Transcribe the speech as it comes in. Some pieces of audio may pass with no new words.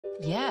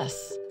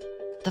Yes,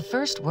 the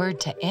first word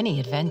to any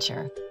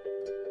adventure.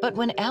 But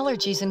when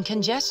allergies and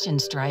congestion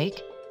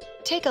strike,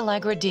 take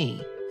Allegra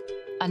D,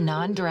 a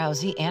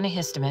non-drowsy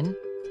antihistamine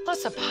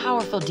plus a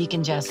powerful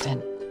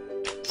decongestant,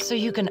 so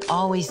you can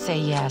always say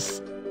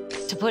yes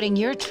to putting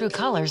your true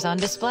colors on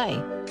display.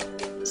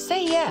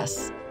 Say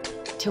yes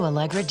to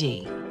Allegra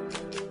D.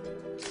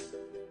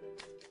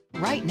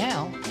 Right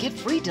now, get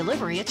free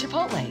delivery at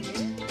Chipotle.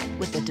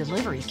 With the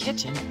delivery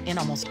kitchen in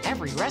almost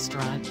every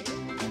restaurant,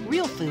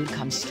 real food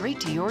comes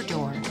straight to your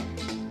door.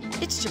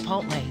 It's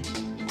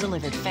Chipotle,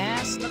 delivered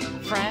fast,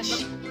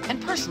 fresh,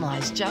 and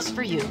personalized just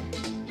for you.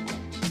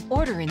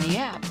 Order in the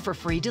app for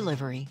free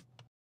delivery.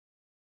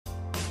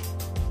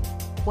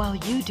 While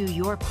you do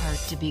your part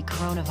to beat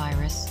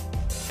coronavirus,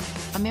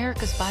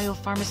 America's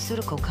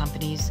biopharmaceutical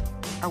companies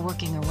are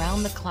working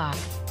around the clock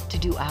to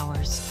do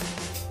ours.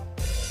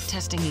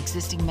 Testing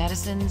existing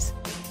medicines,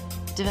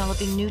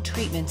 developing new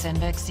treatments and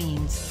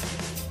vaccines,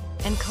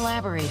 and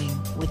collaborating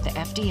with the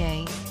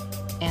FDA,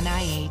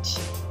 NIH,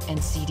 and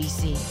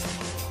CDC.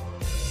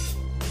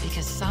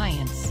 Because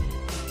science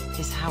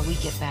is how we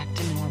get back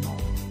to normal.